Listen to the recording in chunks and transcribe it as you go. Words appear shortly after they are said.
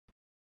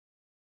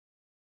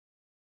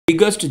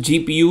biggest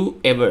GPU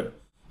ever.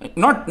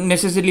 Not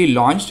necessarily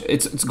launched,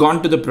 it's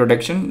gone to the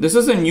production. This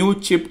is a new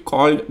chip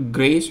called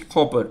Grace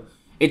Hopper.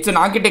 It's an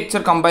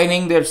architecture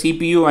combining their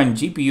CPU and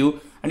GPU,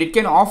 and it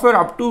can offer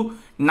up to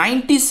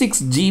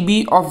 96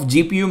 GB of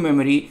GPU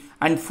memory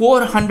and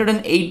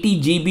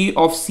 480 GB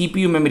of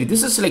CPU memory.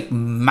 This is like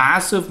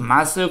massive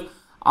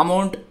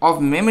amount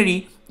of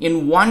memory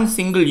in one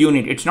single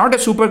unit. It's not a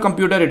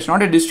supercomputer, it's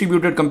not a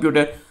distributed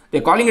computer.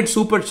 They're calling it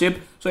Superchip.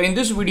 So in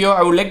this video,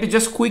 I would like to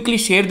just quickly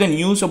share the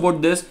news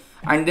about this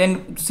and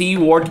then see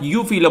what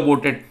you feel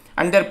about it.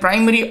 And their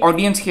primary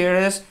audience here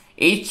is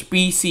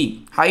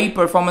HPC, high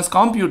performance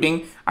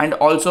computing, and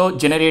also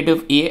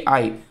generative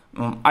AI,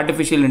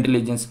 artificial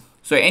intelligence.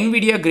 So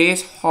NVIDIA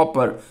Grace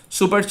Hopper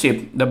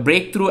Superchip, the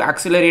breakthrough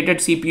accelerated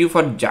CPU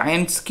for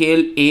giant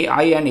scale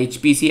AI and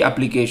HPC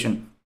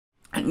application.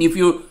 And if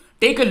you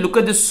take a look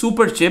at this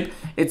Superchip,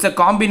 it's a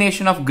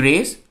combination of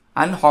Grace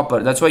and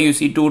Hopper. That's why you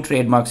see two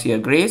trademarks here,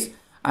 Grace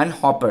and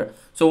Hopper.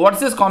 So what's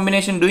this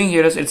combination doing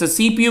here is it's a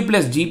CPU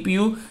plus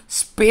GPU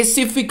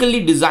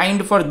specifically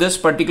designed for this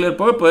particular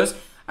purpose.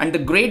 And the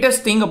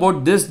greatest thing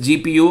about this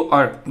GPU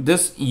or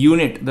this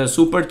unit, the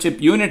Superchip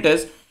unit,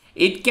 is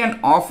it can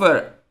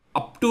offer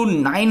up to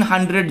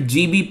 900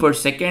 GB per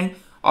second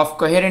of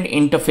coherent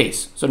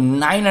interface. So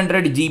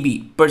 900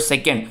 GB per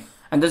second.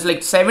 And that's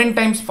like 7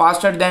 times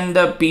faster than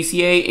the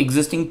PCA,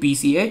 existing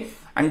PCA.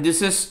 And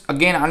this is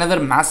again another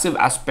massive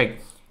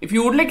aspect. If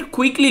you would like to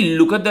quickly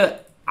look at the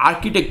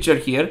architecture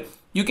here,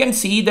 you can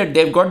see that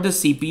they've got the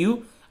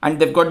CPU and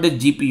they've got the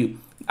GPU.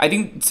 I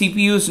think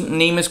CPU's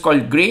name is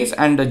called Grace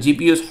and the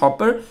GPU is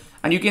Hopper.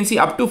 And you can see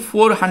up to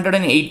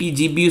 480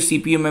 GB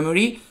CPU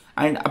memory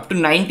and up to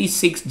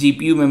 96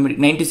 GPU memory,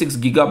 96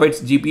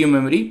 gigabytes GPU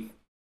memory.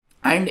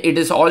 And it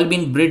has all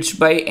been bridged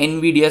by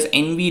NVIDIA's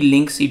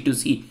NVLink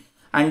C2C.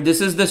 And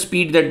this is the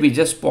speed that we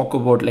just spoke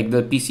about, like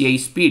the PCI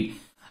speed.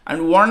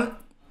 And one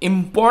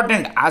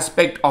important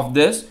aspect of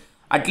this,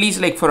 at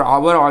least like for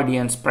our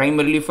audience,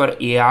 primarily for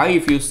AI,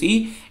 if you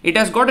see, it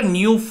has got a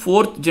new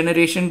 4th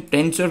generation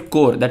tensor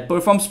core that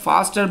performs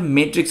faster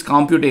matrix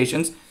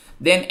computations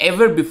than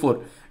ever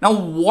before. Now,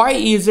 why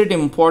is it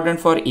important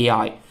for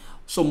AI?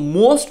 So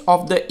most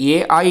of the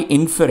AI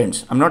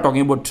inference, I'm not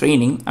talking about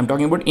training, I'm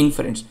talking about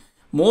inference.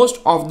 Most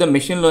of the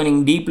machine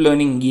learning, deep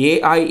learning,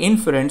 AI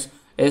inference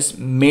is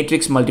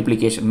matrix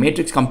multiplication,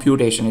 matrix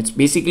computation. It's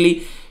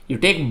basically you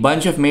take a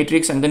bunch of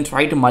matrix and then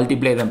try to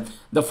multiply them.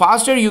 The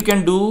faster you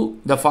can do,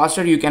 the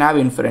faster you can have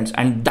inference.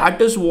 And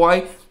that is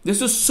why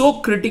this is so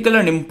critical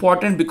and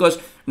important, because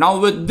now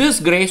with this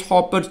Grace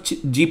Hopper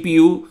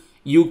GPU,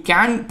 you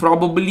can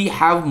probably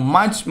have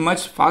much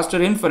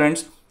faster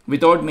inference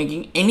without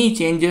making any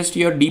changes to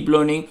your deep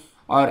learning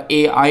or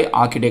AI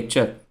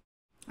architecture.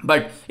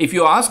 But if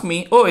you ask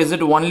me, oh, is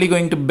it only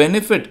going to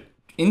benefit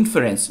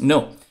inference?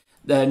 No.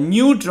 The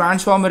new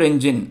transformer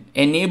engine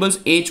enables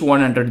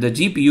H100, the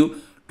GPU,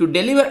 to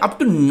deliver up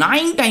to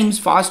 9 times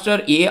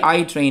faster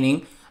AI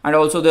training and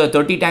also the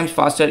 30 times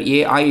faster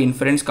AI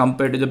inference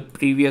compared to the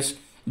previous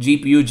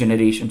GPU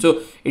generation.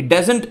 So it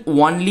doesn't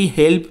only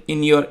help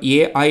in your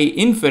AI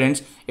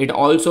inference, it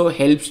also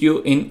helps you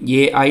in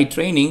AI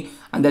training.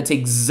 And that's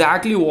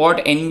exactly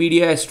what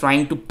NVIDIA is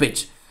trying to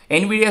pitch.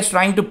 NVIDIA is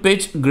trying to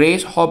pitch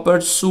Grace Hopper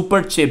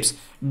Superchips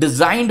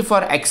designed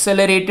for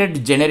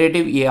accelerated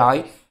generative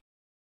AI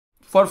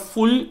for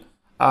full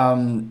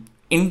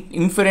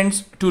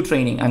inference to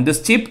training. And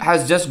this chip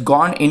has just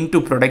gone into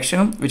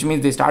production, which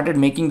means they started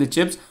making the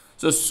chips.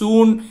 So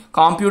soon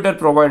computer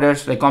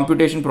providers, like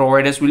computation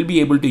providers, will be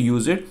able to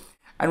use it.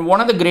 And one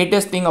of the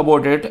greatest thing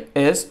about it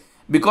is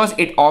because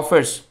it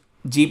offers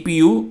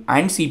GPU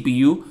and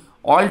CPU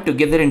all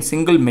together in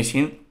single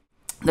machine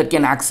that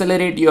can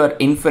accelerate your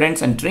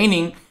inference and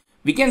training,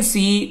 we can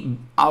see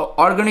our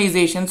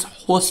organizations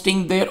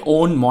hosting their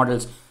own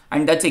models.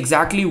 And that's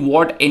exactly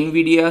what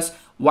NVIDIA's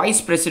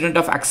Vice President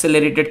of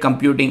Accelerated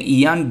Computing,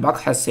 Ian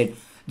Buck, has said.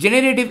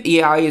 Generative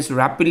AI is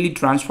rapidly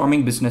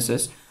transforming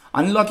businesses,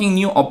 unlocking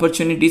new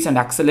opportunities and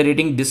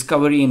accelerating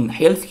discovery in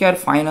healthcare,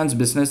 finance,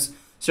 business,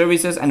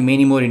 services, and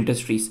many more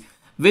industries.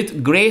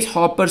 With Grace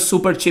Hopper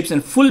Superchips in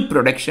full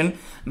production,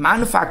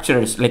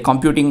 manufacturers like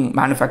computing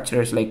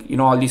manufacturers like,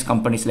 all these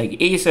companies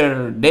like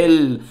Acer,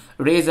 Dell,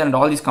 Razer, and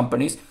all these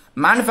companies,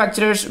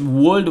 manufacturers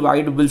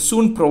worldwide will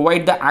soon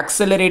provide the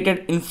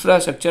accelerated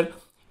infrastructure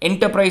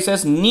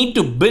enterprises need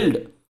to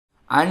build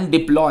and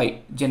deploy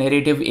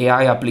generative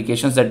AI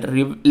applications that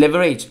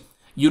leverage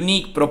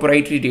unique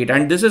proprietary data.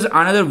 And this is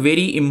another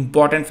very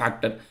important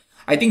factor.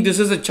 I think this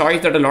is a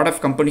choice that a lot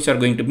of companies are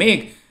going to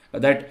make,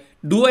 that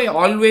do I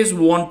always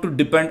want to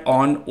depend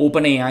on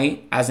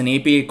OpenAI as an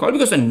API call?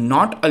 Because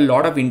not a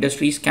lot of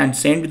industries can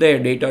send their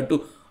data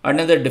to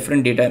another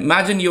different data.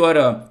 Imagine you are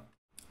a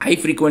high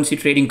frequency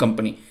trading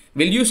company.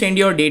 Will you send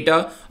your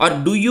data, or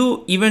do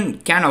you even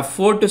can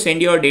afford to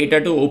send your data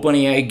to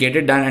OpenAI, get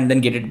it done and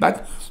then get it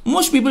back?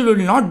 Most people will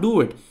not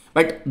do it.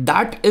 But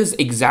that is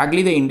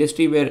exactly the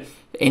industry where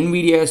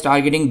NVIDIA is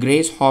targeting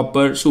Grace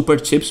Hopper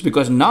Superchips,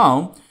 because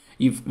now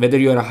whether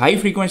you are a high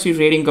frequency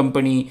trading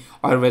company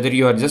or whether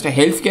you are just a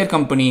healthcare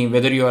company,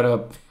 whether you are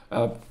a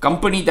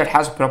company that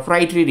has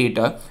proprietary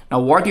data. Now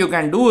what you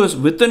can do is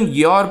within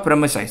your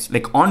premises,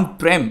 like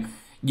on-prem,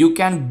 you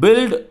can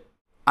build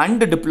and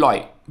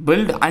deploy,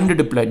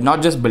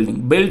 not just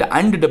building, build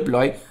and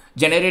deploy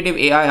generative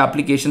AI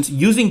applications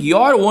using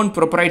your own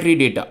proprietary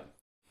data.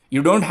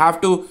 You don't have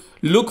to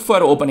look for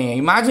OpenAI.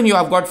 Imagine you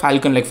have got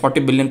Falcon, like 40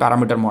 billion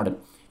parameter model.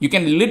 You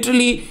can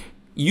literally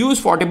use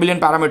 40 billion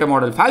parameter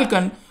model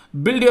Falcon,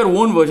 build your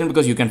own version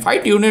because you can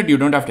fine tune it. You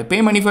don't have to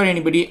pay money for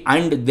anybody,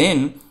 and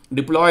then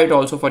deploy it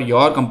also for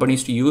your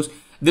companies to use.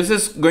 This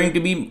is going to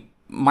be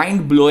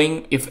mind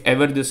blowing if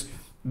ever this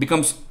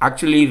becomes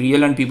actually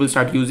real and people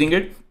start using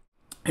it.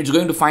 It's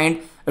going to find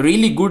a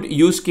really good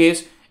use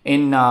case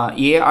in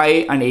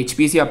AI and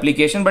HPC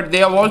application, but they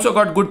have also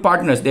got good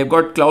partners. They've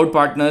got cloud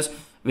partners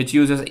which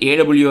uses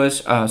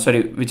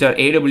AWS, which are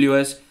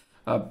AWS,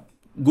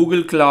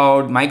 Google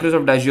Cloud,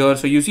 Microsoft Azure.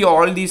 So you see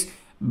all these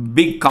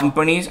big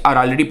companies are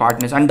already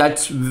partners, and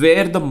that's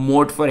where the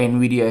moat for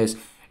NVIDIA is.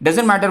 It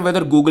doesn't matter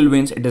whether Google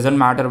wins, it doesn't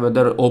matter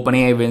whether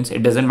OpenAI wins,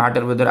 it doesn't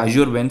matter whether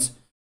Azure wins.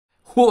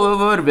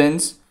 Whoever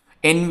wins,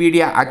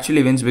 NVIDIA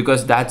actually wins,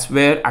 because that's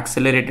where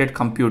accelerated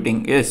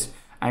computing is.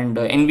 And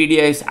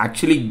NVIDIA is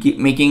actually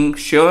making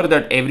sure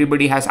that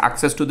everybody has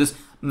access to this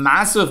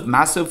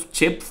massive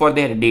chip for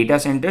their data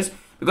centers.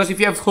 Because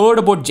if you have heard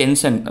about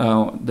Jensen,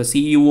 the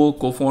CEO,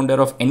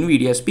 co-founder of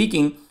NVIDIA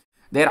speaking,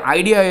 their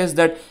idea is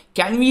that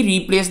can we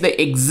replace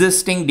the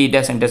existing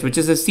data centers, which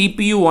is a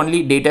CPU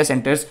only data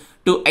centers,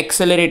 to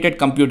accelerated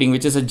computing,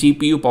 which is a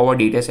GPU power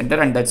data center.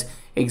 And that's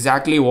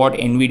exactly what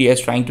NVIDIA is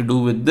trying to do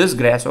with this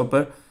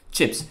Grasshopper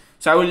chips.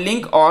 So I will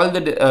link all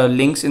the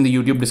links in the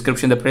YouTube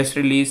description, the press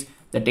release,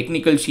 the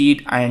technical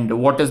sheet, and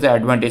what is the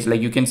advantage.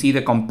 Like you can see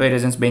the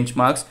comparisons,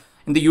 benchmarks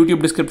in the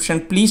YouTube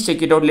description. Please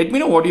check it out. Let me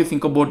know what you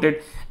think about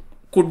it.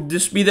 Could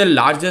this be the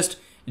largest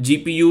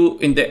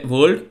GPU in the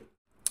world?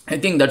 I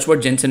think that's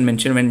what Jensen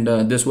mentioned when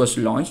this was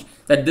launched,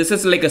 that this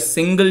is like a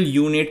single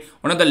unit,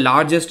 one of the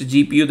largest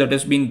GPU that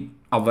has been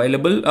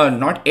available,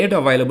 not yet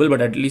available,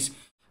 but at least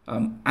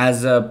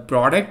as a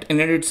product in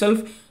it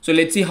itself. So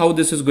let's see how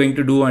this is going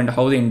to do and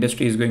how the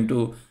industry is going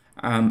to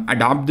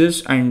adopt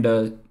this. And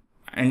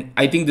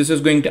I think this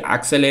is going to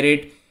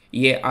accelerate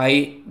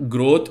AI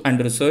growth and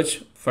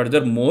research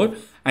furthermore,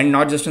 and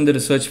not just in the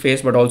research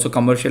phase, but also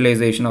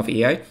commercialization of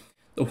AI.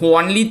 The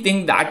only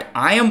thing that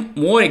I am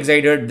more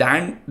excited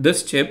than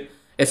this chip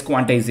is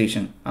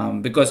quantization,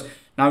 because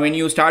now when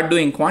you start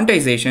doing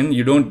quantization,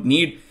 you don't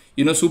need,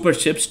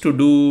 Superchips to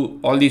do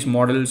all these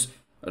models,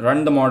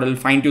 run the model,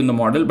 fine tune the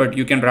model, but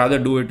you can rather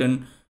do it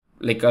in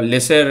like a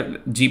lesser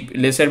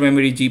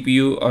memory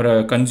GPU or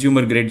a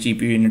consumer grade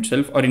GPU in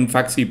itself, or in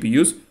fact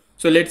CPUs.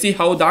 So let's see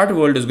how that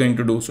world is going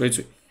to do. So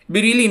it'll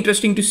be really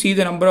interesting to see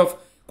the number of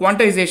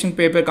quantization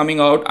paper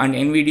coming out and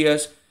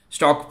NVIDIA's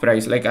stock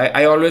price. Like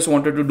I always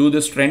wanted to do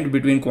this trend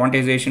between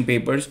quantization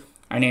papers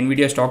and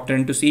NVIDIA stock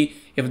trend to see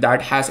if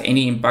that has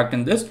any impact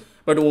in this.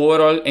 But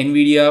overall,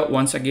 NVIDIA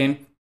once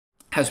again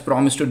has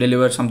promised to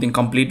deliver something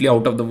completely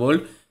out of the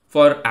world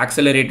for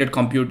accelerated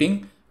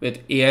computing with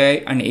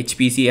AI and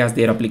HPC as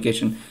their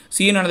application.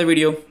 See you in another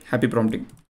video. Happy prompting.